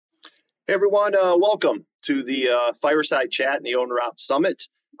Hey everyone, welcome to the Fireside Chat and the Owner Op Summit.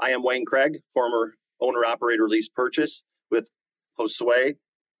 I am Wayne Craig, former owner operator lease purchase with Josue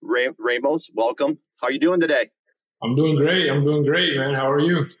Ramos. Welcome. How are you doing today? I'm doing great. I'm doing great, man. How are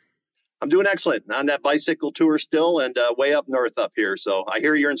you? I'm doing excellent. On that bicycle tour still and way up north up here. So I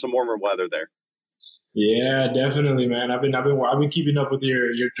hear you're in some warmer weather there. Yeah, definitely, man. I've been keeping up with your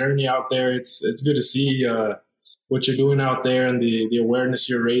journey out there. It's good to see what you're doing out there and the awareness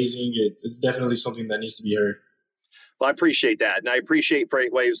you're raising. It's definitely something that needs to be heard. Well, I appreciate that. And I appreciate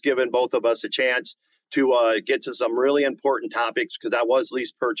FreightWaves giving both of us a chance to get to some really important topics because that was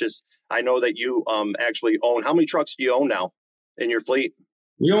lease purchase. I know that you actually own, how many trucks do you own now in your fleet?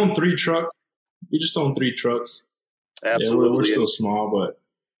 We own three trucks. We just own three trucks. Yeah, we're Absolutely. still small, but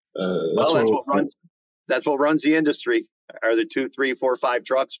that's Well, what that's what runs the industry. Are the two, three, four, five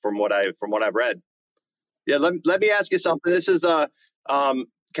trucks from what I've read. Yeah, let me ask you something. This is a kind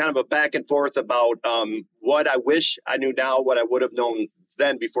of a back and forth about what I wish I knew now, what I would have known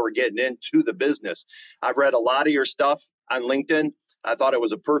then before getting into the business. I've read a lot of your stuff on LinkedIn. I thought it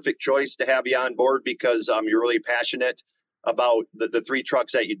was a perfect choice to have you on board because you're really passionate about the three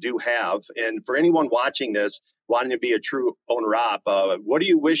trucks that you do have. And for anyone watching this, wanting to be a true owner op, what do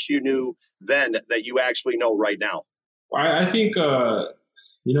you wish you knew then that you actually know right now? I think the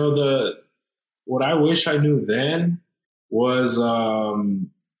what I wish I knew then was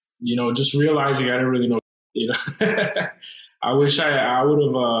just realizing I didn't really know. You know, I wish I would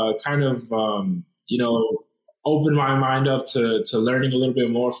have kind of opened my mind up to learning a little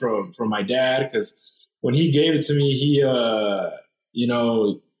bit more from my dad, because when he gave it to me,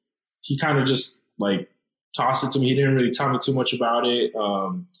 he kind of just like tossed it to me. He didn't really tell me too much about it,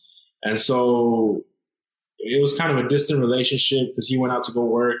 and so it was kind of a distant relationship because he went out to go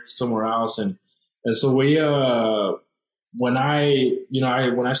work somewhere else, and so we when I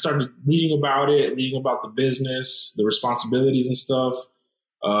started reading about it, reading about the business, the responsibilities and stuff,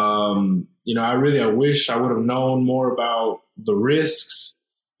 I wish I would have known more about the risks,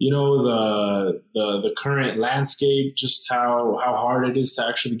 the current landscape, just how hard it is to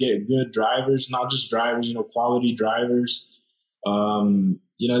actually get good drivers, not just drivers, quality drivers.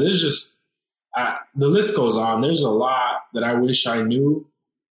 There's just the list goes on. There's a lot that I wish I knew,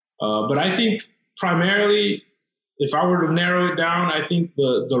 but I think primarily, if I were to narrow it down, I think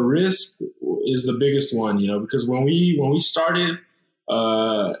the risk is the biggest one. Because when we started,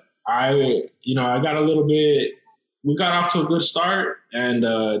 I got a little bit. We got off to a good start, and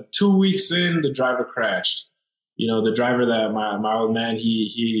 2 weeks in, the driver crashed. The driver that my old man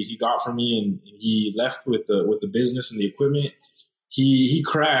he got from me, and he left with the business and the equipment. He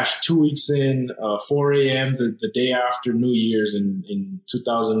crashed 2 weeks in, 4 a.m. The day after New Year's in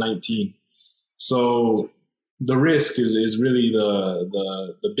 2019. So the risk is really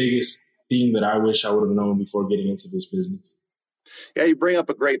the biggest thing that I wish I would have known before getting into this business. Yeah, you bring up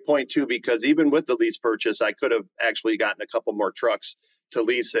a great point too, because even with the lease purchase, I could have actually gotten a couple more trucks to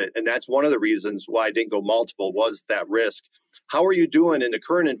lease it. And that's one of the reasons why I didn't go multiple was that risk. How are you doing in the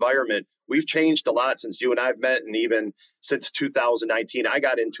current environment? We've changed a lot since you and I've met, and even since 2019. I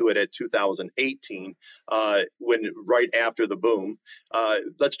got into it at 2018, when right after the boom.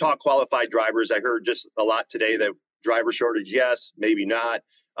 Let's talk qualified drivers. I heard just a lot today that driver shortage, yes, maybe not.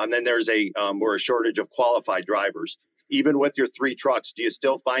 And then there's we're a shortage of qualified drivers. Even with your three trucks, do you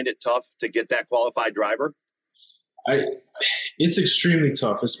still find it tough to get that qualified I It's extremely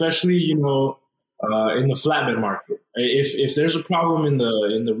tough, especially in the flatbed market. If there's a problem in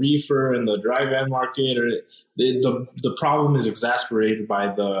the reefer and the dry van market, or the problem is exacerbated by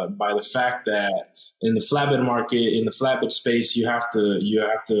the fact that in the flatbed market, in the flatbed space, you have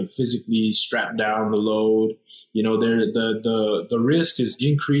to physically strap down the load. The risk is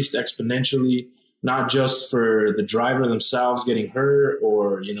increased exponentially, not just for the driver themselves getting hurt,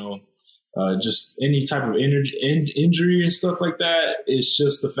 or just any type of injury and stuff like that. It's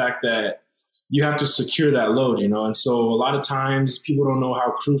just the fact that you have to secure that load, and so a lot of times people don't know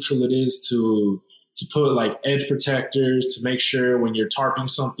how crucial it is to put like edge protectors to make sure when you're tarping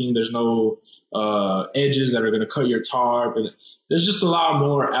something, there's no edges that are going to cut your tarp, and there's just a lot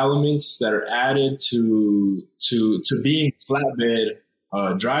more elements that are added to being flatbed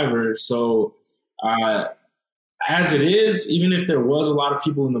drivers. So uh, as it is, even if there was a lot of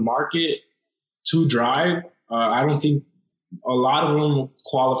people in the market to drive, I don't think a lot of them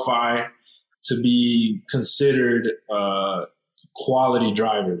qualify to be considered quality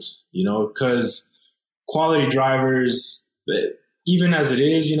drivers, because quality drivers, even as it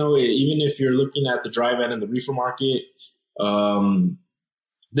is, even if you're looking at the dry van and the reefer market, um,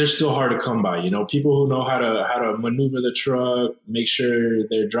 they're still hard to come by. People who know how to maneuver the truck, make sure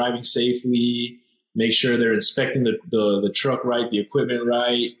they're driving safely, make sure they're inspecting the truck right, the equipment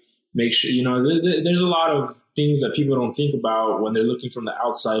right. Make sure there's a lot of things that people don't think about when they're looking from the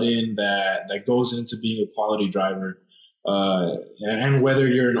outside in that goes into being a quality driver. And whether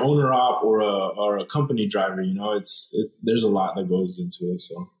you're an owner op or a company driver, it's there's a lot that goes into it.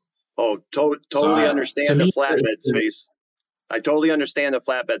 So, Totally to understand the me, flatbed space. I totally understand the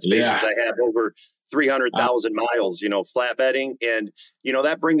flatbed spaces. yeah. I have over 300,000 miles, flatbedding. And,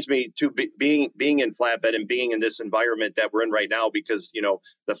 that brings me to being in flatbed and being in this environment that we're in right now, because,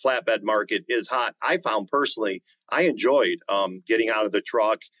 the flatbed market is hot. I found personally, I enjoyed getting out of the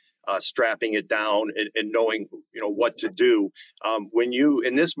truck, strapping it down and knowing, what to do. When you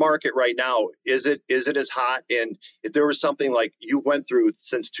in this market right now, is it as hot? And if there was something like you went through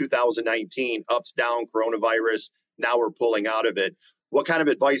since 2019, ups, down, coronavirus, now we're pulling out of it. What kind of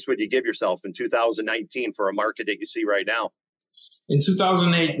advice would you give yourself in 2019 for a market that you see right now? In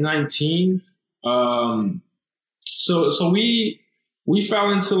 2019, so we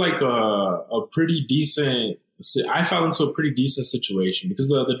fell into like a pretty decent. I fell into a pretty decent situation because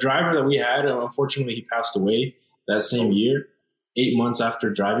the driver that we had, unfortunately, he passed away that same year, 8 months after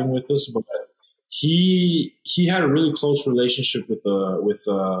driving with us. But he had a really close relationship with a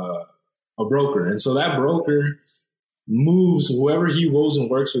broker, and so that broker moves whoever he goes and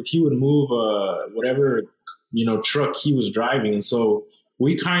works with. He would move whatever truck he was driving, and so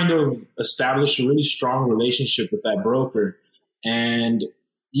we kind of established a really strong relationship with that broker. And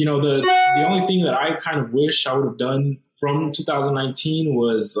the only thing that I kind of wish I would have done from 2019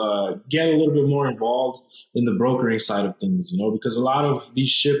 was get a little bit more involved in the brokering side of things, because a lot of these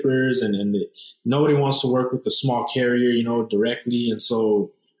shippers and nobody wants to work with the small carrier, directly. And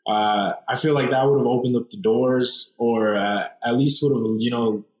so I feel like that would have opened up the doors, or at least would have,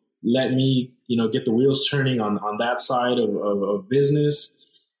 let me, get the wheels turning on that side of business,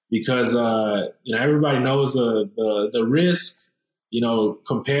 because, everybody knows the risk,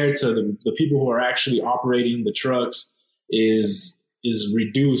 compared to the people who are actually operating the trucks is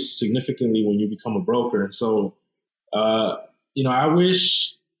reduced significantly when you become a broker. And so, I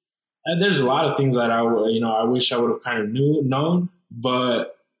wish, and there's a lot of things that I wish I would have kind of known,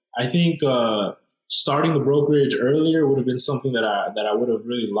 but I think starting the brokerage earlier would have been something that I would have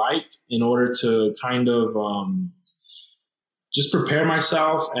really liked, in order to kind of just prepare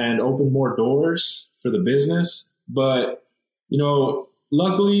myself and open more doors for the business. But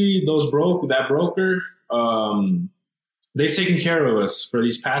luckily that broker, they've taken care of us for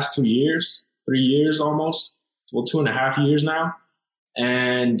these past 2 years, 3 years almost, well, 2.5 years now,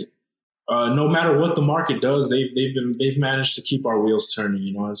 and no matter what the market does, they've managed to keep our wheels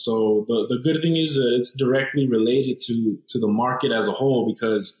turning, And so the good thing is that it's directly related to the market as a whole,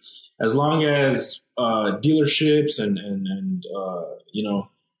 because as long as dealerships and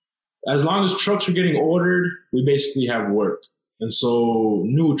as long as trucks are getting ordered, we basically have work. And so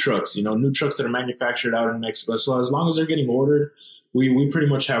new trucks that are manufactured out in Mexico. So as long as they're getting ordered, we pretty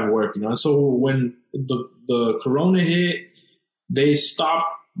much have work, And so when the Corona hit, they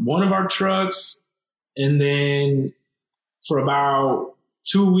stopped one of our trucks, and then for about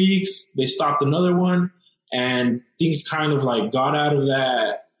 2 weeks, they stopped another one, and things kind of like got out of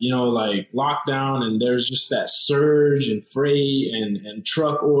that, like lockdown, and there's just that surge in freight and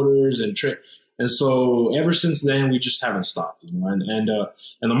truck orders and so ever since then, we just haven't stopped, and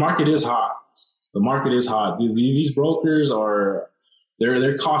the market is hot. The market is hot. These brokers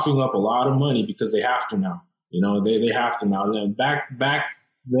they're coughing up a lot of money because they have to now. They have to now. And back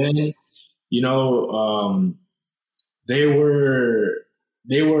then, they didn't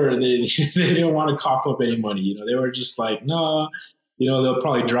want to cough up any money. They were just like, no, they'll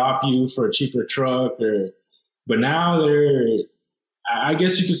probably drop you for a cheaper truck, but now I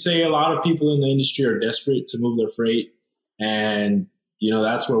guess you could say a lot of people in the industry are desperate to move their freight, and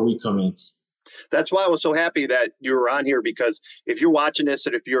that's where we come in. That's why I was so happy that you were on here, because if you're watching this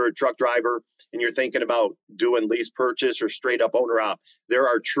and if you're a truck driver and you're thinking about doing lease purchase or straight up owner op, there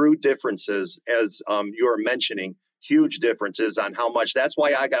are true differences, as you are mentioning, huge differences on how much. That's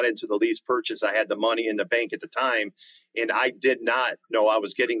why I got into the lease purchase. I had the money in the bank at the time, and I did not know. I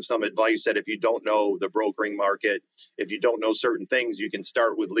was getting some advice that if you don't know the brokering market, if you don't know certain things, you can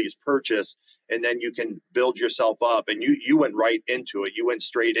start with lease purchase, and then you can build yourself up. And you went right into it. You went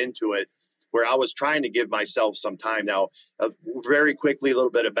straight into it, where I was trying to give myself some time. Now, very quickly, a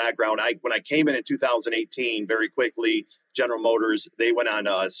little bit of background. When I came in 2018, very quickly, General Motors, they went on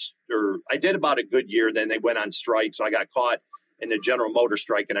I did about a good year, then they went on strike, so I got caught in the General Motors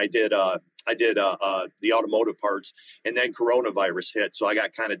strike, and I did the automotive parts, and then coronavirus hit, so I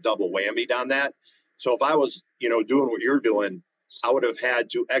got kind of double whammied on that. So if I was, doing what you're doing, I would have had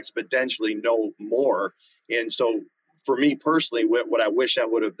to exponentially know more. And so for me personally, what I wish I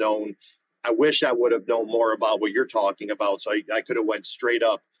would have known, I wish I would have known more about what you're talking about. So I could have went straight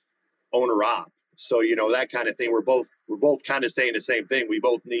up owner op. So, that kind of thing. We're both kind of saying the same thing. We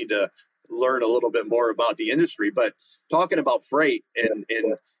both need to learn a little bit more about the industry. But talking about freight and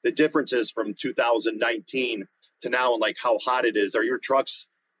the differences from 2019 to now, and like how hot it is, are your trucks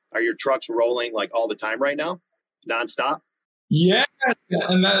rolling like all the time right now, nonstop? Yeah,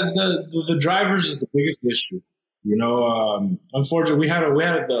 and the drivers is the biggest issue. Unfortunately, we had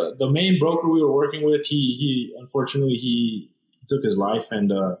the main broker we were working with. He unfortunately he took his life,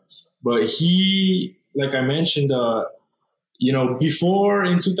 and but he, like I mentioned, before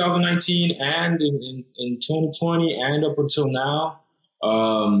in 2019 and in 2020 and up until now,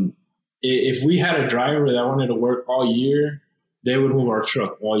 if we had a driver that wanted to work all year, they would move our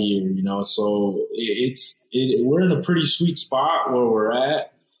truck all year, So we're in a pretty sweet spot where we're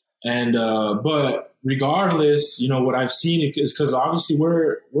at. And, but regardless, what I've seen is because obviously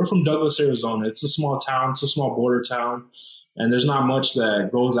we're from Douglas, Arizona. It's a small town. It's a small border town. And there's not much that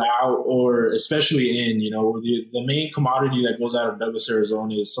goes out, or especially the main commodity that goes out of Douglas,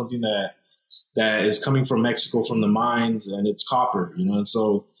 Arizona is something that is coming from Mexico from the mines, and it's copper, And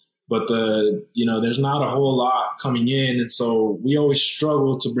so, but there's not a whole lot coming in. And so we always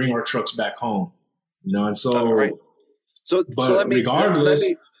struggle to bring our trucks back home, And so, right. So let me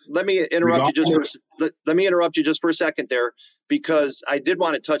interrupt you just for a second there, because I did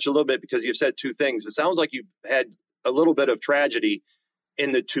want to touch a little bit, because you've said two things. It sounds like you've had a little bit of tragedy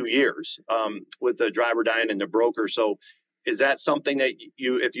in the 2 years with the driver dying and the broker. So is that something that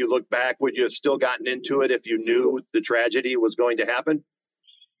if you look back, would you have still gotten into it if you knew the tragedy was going to happen?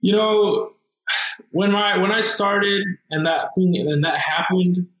 When I started and that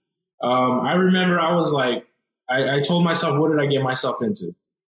happened, I remember I was like, I told myself, what did I get myself into?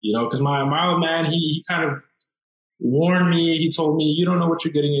 Because my old man, he kind of warned me. He told me, you don't know what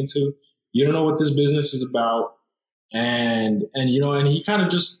you're getting into. You don't know what this business is about. And he kind of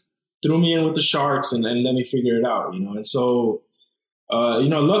just threw me in with the sharks and let me figure it out, And so,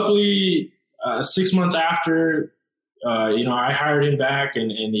 luckily, 6 months after, I hired him back,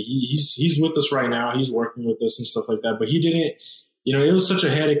 and he's with us right now. He's working with us and stuff like that. But he didn't, it was such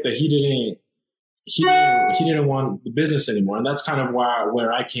a headache that he didn't want the business anymore. And that's kind of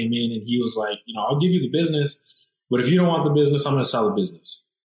where I came in, and he was like, I'll give you the business, but if you don't want the business, I'm going to sell the business.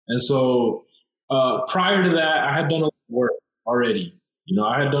 And so, prior to that, I had done a lot of work already.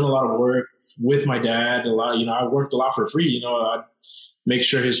 I had done a lot of work with my dad. I worked a lot for free. I'd make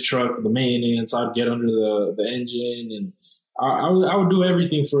sure his truck, the maintenance, I'd get under the engine, and I would do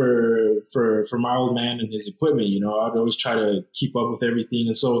everything for my old man and his equipment. I'd always try to keep up with everything.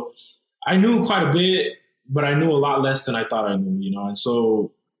 And so I knew quite a bit, but I knew a lot less than I thought I knew, And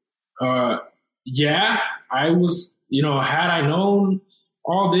so, I was, had I known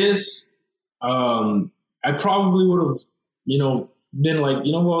all this, I probably would have, been like,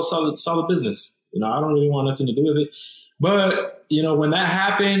 well, sell the business. I don't really want nothing to do with it. But, when that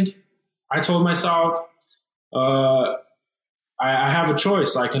happened, I told myself, I have a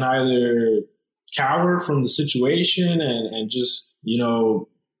choice. I can either cower from the situation and just,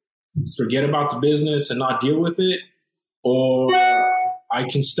 forget about the business and not deal with it, or I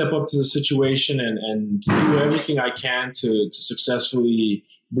can step up to the situation and do everything I can to successfully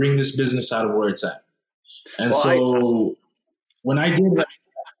bring this business out of where it's at. And when I did that,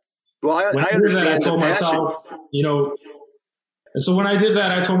 I told myself, and so when I did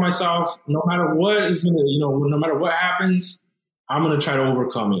that, I told myself, no matter what is going to, no matter what happens, I'm going to try to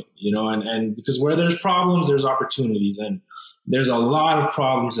overcome it, and because where there's problems, there's opportunities, and there's a lot of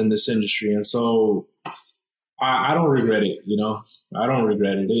problems in this industry. And so I don't regret it, I don't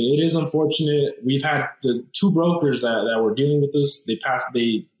regret it. It is unfortunate. We've had the two brokers that were dealing with this. They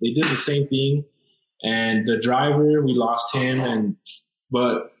did the same thing. And the driver, we lost him,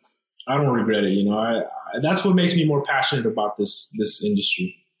 but I don't regret it. That's what makes me more passionate about this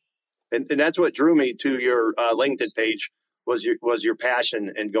industry. And that's what drew me to your LinkedIn page was your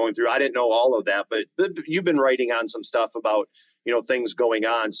passion and going through. I didn't know all of that, but you've been writing on some stuff about things going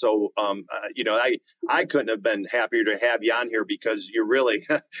on. So I couldn't have been happier to have you on here, because you're really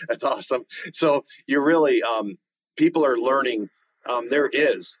that's awesome. So you're really people are learning. There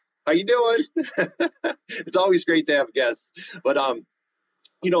is. How you doing? It's always great to have guests, but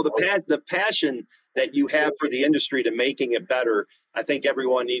the passion that you have for the industry to making it better. I think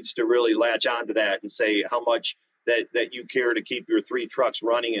everyone needs to really latch onto that and say how much that you care to keep your 3 trucks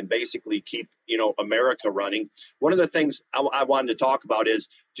running and basically keep, America running. One of the things I wanted to talk about is,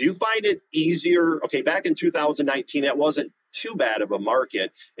 do you find it easier? Okay, back in 2019, it wasn't too bad of a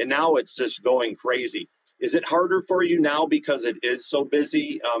market, and now it's just going crazy. Is it harder for you now because it is so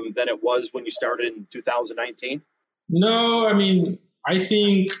busy than it was when you started in 2019? No, I mean, I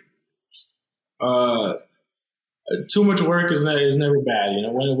think too much work is never bad.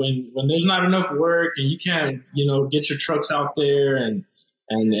 When there's not enough work and you can't, get your trucks out there and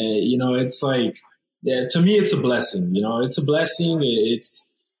it's like, yeah, to me, it's a blessing. It's a blessing.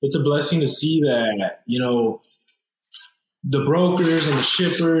 It's a blessing to see that, the brokers and the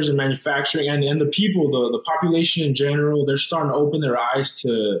shippers and manufacturing and the people, the population in general, they're starting to open their eyes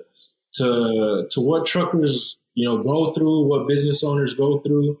to what truckers, go through, what business owners go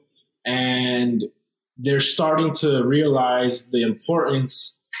through. And they're starting to realize the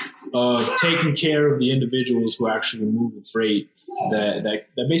importance of taking care of the individuals who actually move the freight that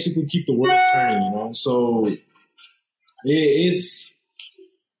basically keep the world turning, So it's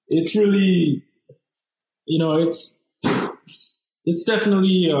really, it's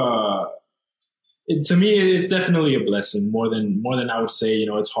definitely to me it's definitely a blessing more than I would say,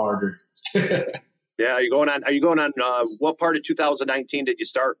 it's harder. Yeah, are you going on what part of 2019 did you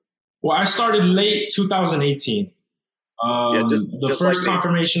start? Well, I started late 2018. The first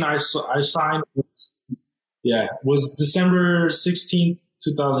confirmation I signed was December 16th,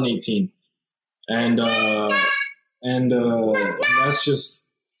 2018. And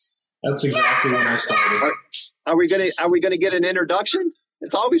that's exactly when I started. Are we gonna get an introduction?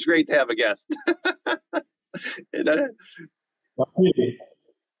 It's always great to have a guest.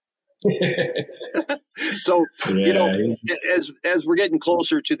 So, as we're getting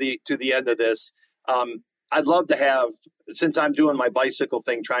closer to the end of this, I'd love to have, since I'm doing my bicycle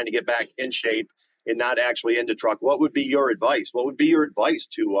thing, trying to get back in shape and not actually into truck, what would be your advice? What would be your advice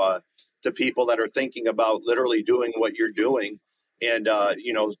to people that are thinking about literally doing what you're doing and,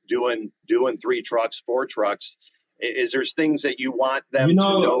 doing 3 trucks, 4 trucks? Is there things that you want them to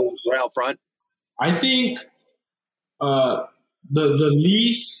know right out front? I think the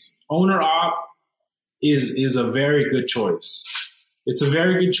lease owner op is a very good choice. It's a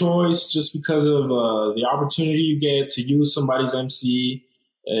very good choice just because of the opportunity you get to use somebody's MC,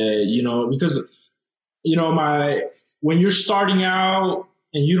 because, when you're starting out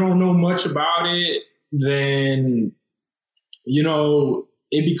and you don't know much about it, then,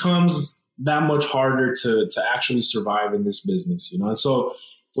 it becomes that much harder to actually survive in this business, And so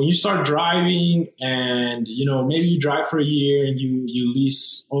when you start driving and, maybe you drive for a year and you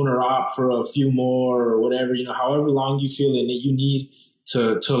lease owner op for a few more or whatever, however long you feel that you need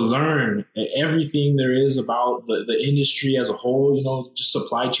to learn everything there is about the industry as a whole, just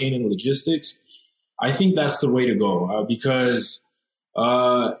supply chain and logistics. I think that's the way to go because,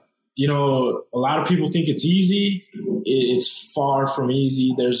 a lot of people think it's easy. It's far from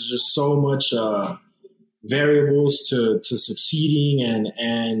easy. There's just so much variables to succeeding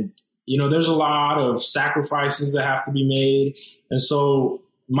and there's a lot of sacrifices that have to be made. And so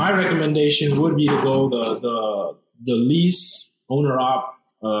my recommendation would be to go the lease owner op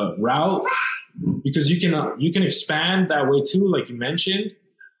route because you can expand that way too, like you mentioned.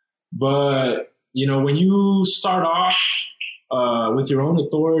 But when you start off with your own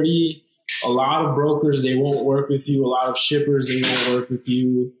authority, a lot of brokers, they won't work with you. A lot of shippers, they won't work with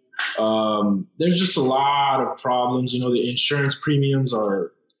you. There's just a lot of problems. The insurance premiums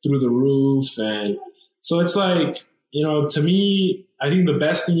are through the roof. And so it's like, to me, I think the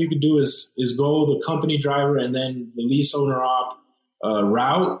best thing you could do is go the company driver and then the lease owner op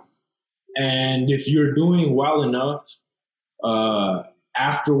route. And if you're doing well enough,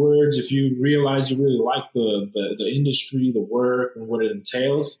 afterwards, if you realize you really like the industry, the work and what it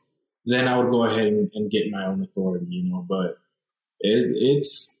entails, then I would go ahead and get my own authority, but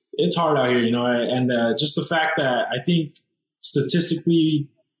it's hard out here, and just the fact that I think statistically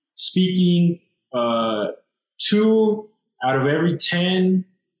speaking, 2 out of every 10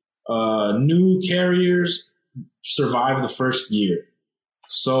 new carriers survive the first year.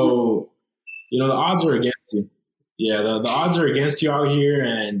 So, the odds are against you. Yeah, the odds are against you out here,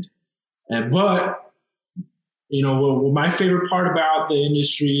 but my favorite part about the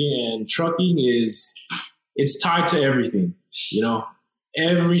industry and trucking is it's tied to everything.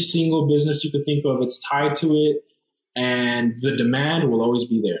 Every single business you could think of, it's tied to it, and the demand will always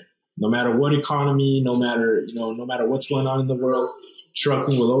be there, no matter what economy, no matter what's going on in the world.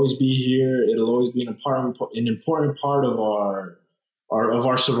 Trucking will always be here. It'll always be an important part of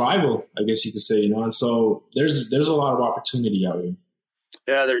our survival, I guess you could say. And so there's a lot of opportunity out here.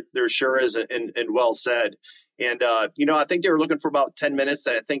 Yeah, there sure is, and well said. And, I think they were looking for about 10 minutes,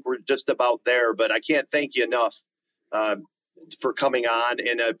 and I think we're just about there. But I can't thank you enough uh, for coming on.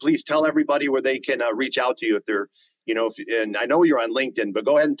 And please tell everybody where they can reach out to you if they're, and I know you're on LinkedIn, but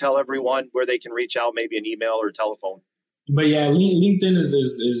go ahead and tell everyone where they can reach out, maybe an email or telephone. But yeah, LinkedIn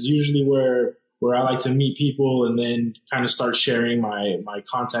is usually where I like to meet people and then kind of start sharing my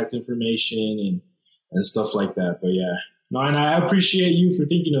contact information and stuff like that. But yeah, no, and I appreciate you for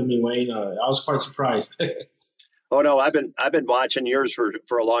thinking of me, Wayne. I was quite surprised. Oh no, I've been watching yours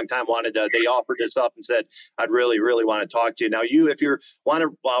for a long time. They offered this up and said I'd really want to talk to you. Now if you want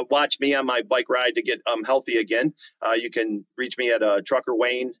to watch me on my bike ride to get healthy again, you can reach me at Trucker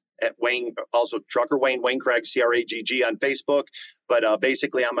Wayne at Wayne, also Trucker Wayne Craig CRAGG on Facebook. But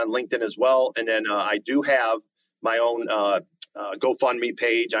basically I'm on LinkedIn as well, and then I do have my own GoFundMe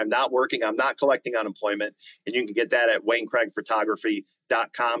page. I'm not working. I'm not collecting unemployment, and you can get that at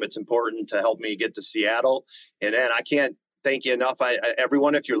WayneCraigPhotography.com. It's important to help me get to Seattle. And then I can't thank you enough.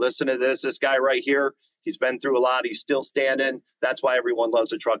 Everyone, if you're listening to this guy right here, he's been through a lot. He's still standing. That's why everyone loves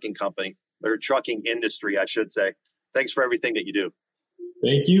the trucking company, or trucking industry, I should say. Thanks for everything that you do.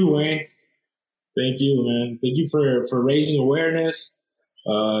 Thank you, Wayne. Thank you, man. Thank you for raising awareness.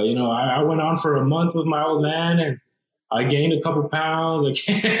 I went on for a month with my old man, and I gained a couple pounds.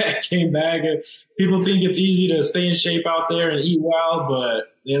 I came back. People think it's easy to stay in shape out there and eat well,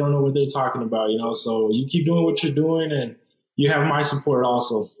 but they don't know what they're talking about, So you keep doing what you're doing, and you have my support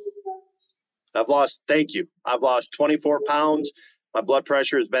also. Thank you. I've lost 24 pounds. My blood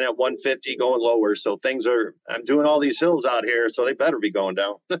pressure has been at 150 going lower. So I'm doing all these hills out here, so they better be going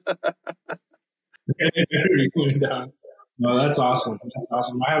down. They better be going down. No, that's awesome. That's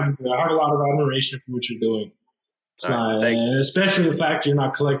awesome. I have a lot of admiration for what you're doing. And especially the fact you're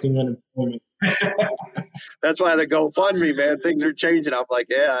not collecting unemployment. That's why the GoFundMe, man, things are changing. I'm like,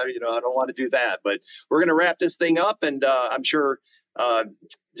 yeah, I don't want to do that. But we're going to wrap this thing up, and I'm sure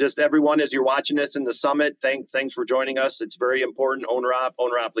just everyone, as you're watching this in the summit, thanks for joining us. It's very important.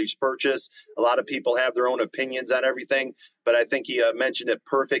 Owner-op lease purchase. A lot of people have their own opinions on everything, but I think he mentioned it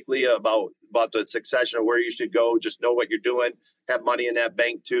perfectly about the succession of where you should go. Just know what you're doing. Have money in that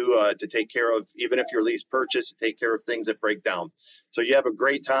bank too to take care of, even if your lease purchase, to take care of things that break down. So you have a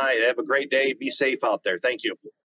great time. Have a great day. Be safe out there. Thank you.